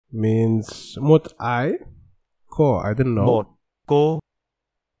means một ai. Cô, I don't know. Một cô.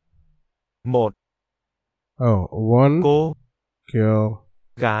 Một Oh, one cô girl.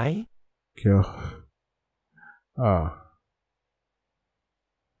 gái. Girl. A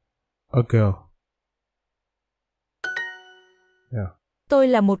girl. Yeah. Tôi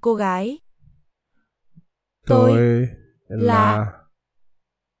là một cô gái. Tôi là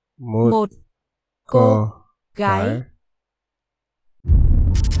một cô gái.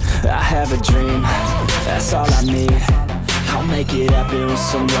 I have a dream, that's all I need. I'll make it happen with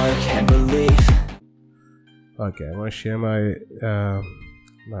some work and belief. Okay, I'm gonna share my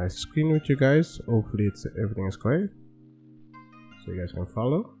screen with you guys. Hopefully everything is clear, so you guys can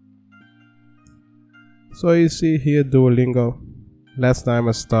follow. So you see here Duolingo. Last time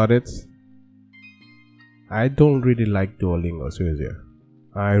I started, I don't really like Duolingo, seriously.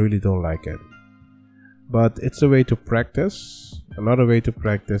 I really don't like it. But it's a way to practice. Another way to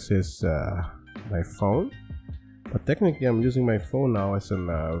practice is my phone. But technically I'm using my phone now as a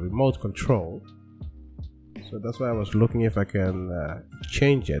remote control. So that's why I was looking if I can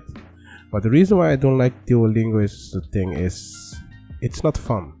change it. But the reason why I don't like Duolingo is it's not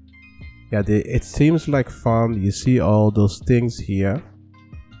fun. Yeah, it seems like fun. You see all those things here.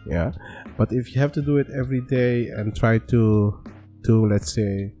 Yeah, but if you have to do it every day and try to let's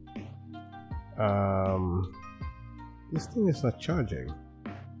say this thing is not charging.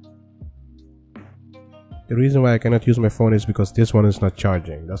 The reason why I cannot use my phone is because this one is not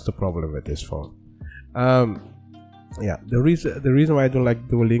charging. That's the problem with this phone. Yeah, the reason why I don't like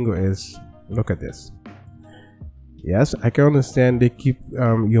Duolingo is, look at this. Yes, I can understand they keep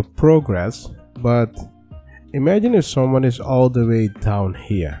your progress, but imagine if someone is all the way down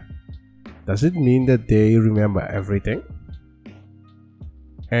here. Does it mean that they remember everything?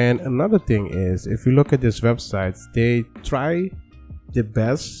 And another thing is, if you look at these websites, they try their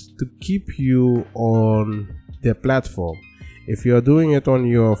best to keep you on their platform. If you're doing it on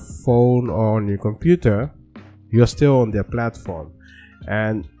your phone or on your computer, you're still on their platform.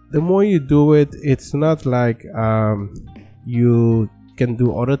 And the more you do it, it's not like you can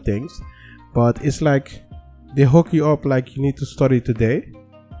do other things, but it's like they hook you up like you need to study today,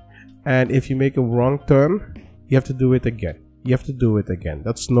 and if you make a wrong turn, you have to do it again.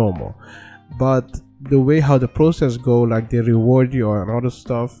 That's normal. But the way how the process go, like they reward you and other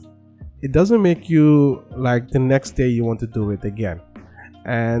stuff, it doesn't make you like the next day you want to do it again.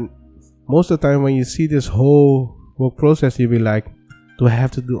 And most of the time when you see this whole work process, you'll be like, do I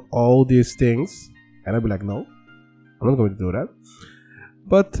have to do all these things? And I'll be like, no, I'm not going to do that.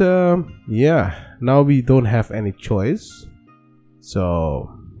 But yeah, now we don't have any choice. So,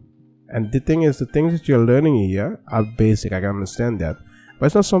 and the thing is, the things that you're learning here are basic. I can understand that, but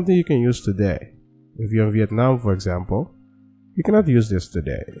it's not something you can use today. If you're in Vietnam, for example, you cannot use this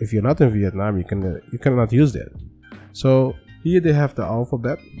today. If you're not in Vietnam, you cannot use it. So here they have the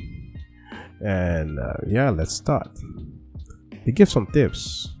alphabet, and yeah, let's start. They give some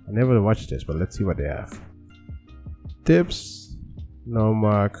tips. I never watched this, but let's see what they have. Tips, no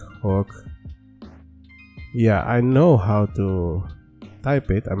mark, hook. Yeah, I know how to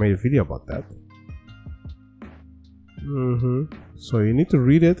type it. I made a video about that. So you need to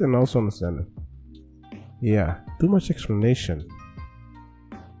read it and also understand it. Yeah, too much explanation.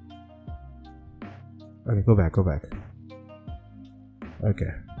 Okay, go back.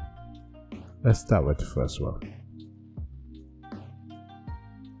 Okay, let's start with the first one.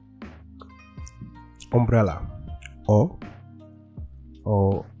 Umbrella. Oh,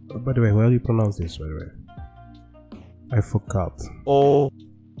 by the way, how do you pronounce this, by the way? I forgot. Oh,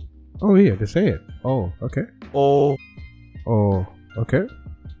 yeah, they say it. Oh, okay. Oh, okay.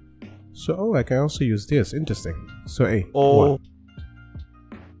 So, I can also use this. Interesting. So, one.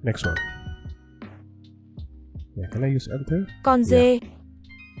 Next one. Yeah, can I use enter? Con dê. Yeah.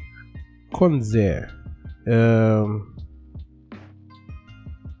 Con dê.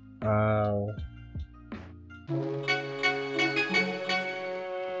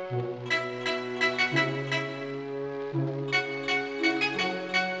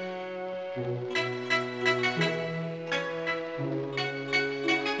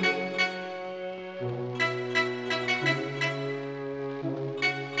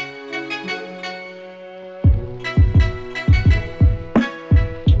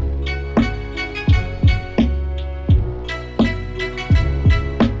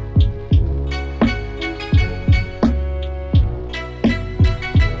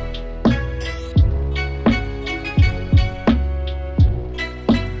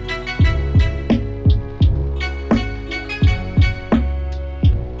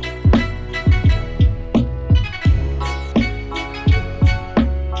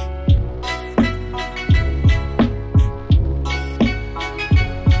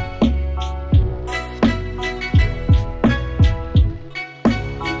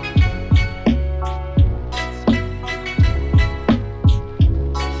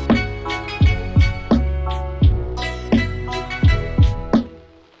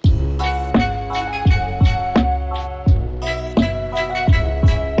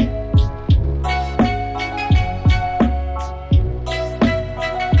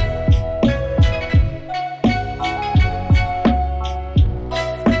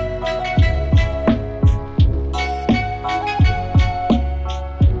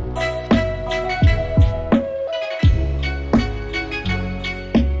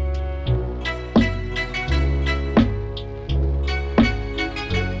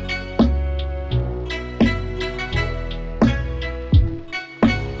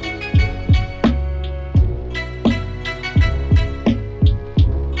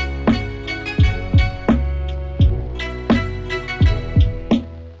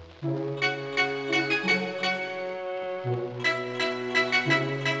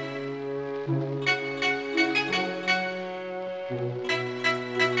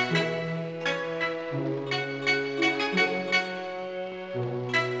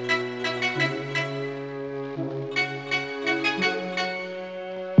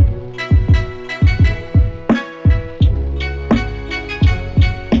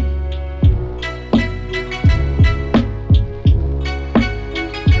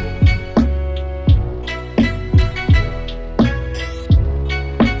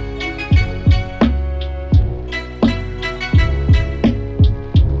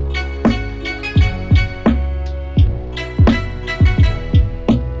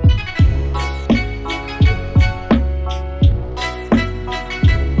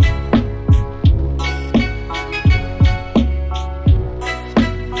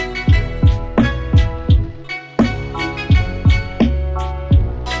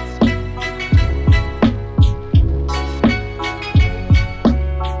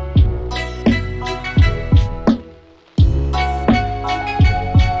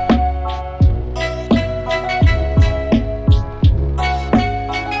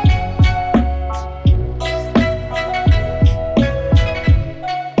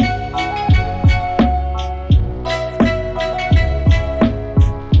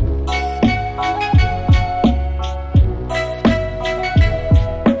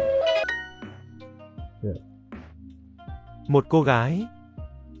 Một cô gái.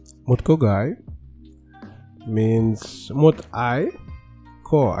 Một cô gái means một ai.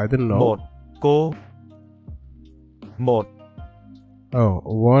 Cô, I don't know. Một cô. Một Oh,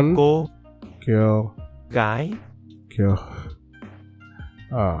 one cô girl. gái. Girl.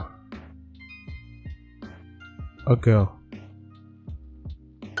 Ah. A girl.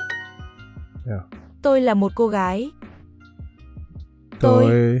 Yeah. Tôi là một cô gái.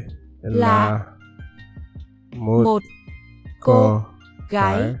 Tôi là một Một cô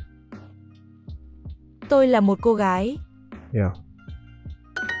gái. Tôi là một cô gái. Yeah.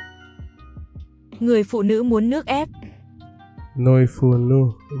 Người phụ nữ muốn nước ép. Người phụ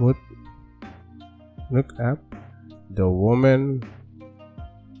nữ muốn nước ép. The woman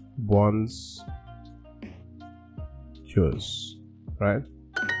wants juice, right?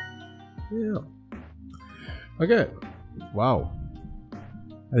 Yeah. Okay. Wow.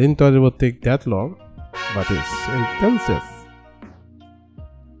 I didn't thought it would take that long, but it's intensive.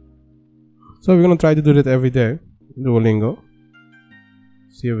 So we're gonna try to do that every day. Duolingo.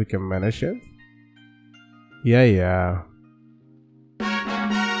 See if we can manage it. Yeah.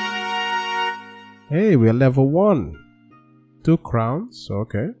 Hey, we're level 1. 2 crowns,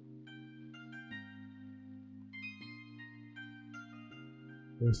 okay.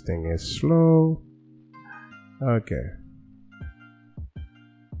 This thing is slow. Okay.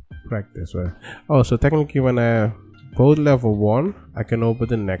 Practice, right? Oh, so technically when I both level 1, I can open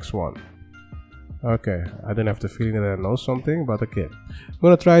the next one. Okay, I don't have the feeling that I know something, but okay. I'm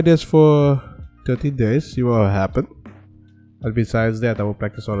gonna try this for 30 days, see what will happen. But besides that, I will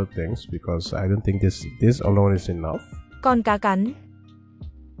practice other things because I don't think this alone is enough. Con cá cắn.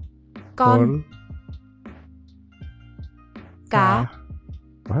 Con cá.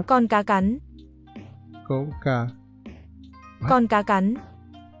 What? Con cá cắn. Con cá. What? Con cá cắn.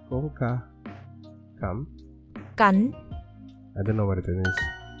 Con cá. Cắn. Cắn. I don't know what it is.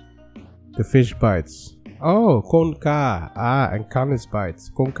 The fish bites. Oh, con cá. Ah, and can is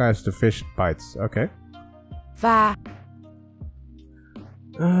bites. Con cá is the fish bites. Okay. Và.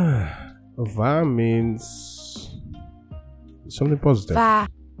 Va means something positive. Và.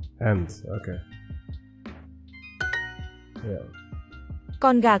 And. Okay. Yeah.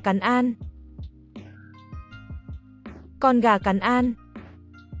 Con gà cắn An. Con gà cắn An.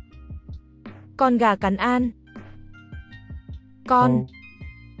 Con gà cắn An. Con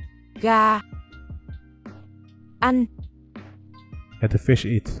gà ăn. Let the fish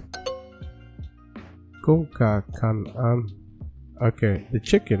eat. Con cá can ăn. Okay, the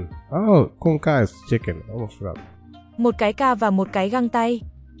chicken. Oh, con cá is chicken. Almost forgot. Một cái ca và một cái găng tay.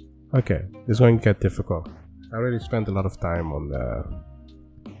 Okay, this is going to get difficult. I already spent a lot of time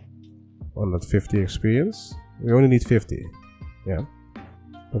on that 50 experience. We only need 50. Yeah.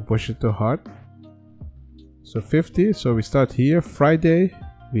 Don't push it too hard. So 50. So we start here. Friday.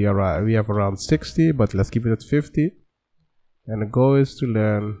 We have around 60, but let's keep it at 50. And the goal is to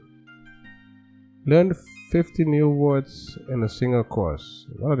learn 50 new words in a single course.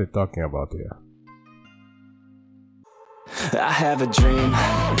 What are they talking about here? I have a dream,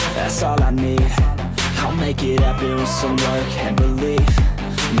 that's all I need. I'll make it happen with some work and belief.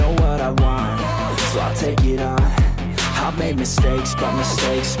 Know what I want, so I'll take it on. I've made mistakes, but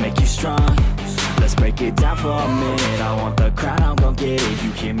mistakes make you strong. Let's break it down for a minute. I want the crown, I'm gon' get it.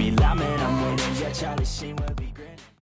 You hear me loud, man, I'm winning. Yeah, Charlie Sheen will be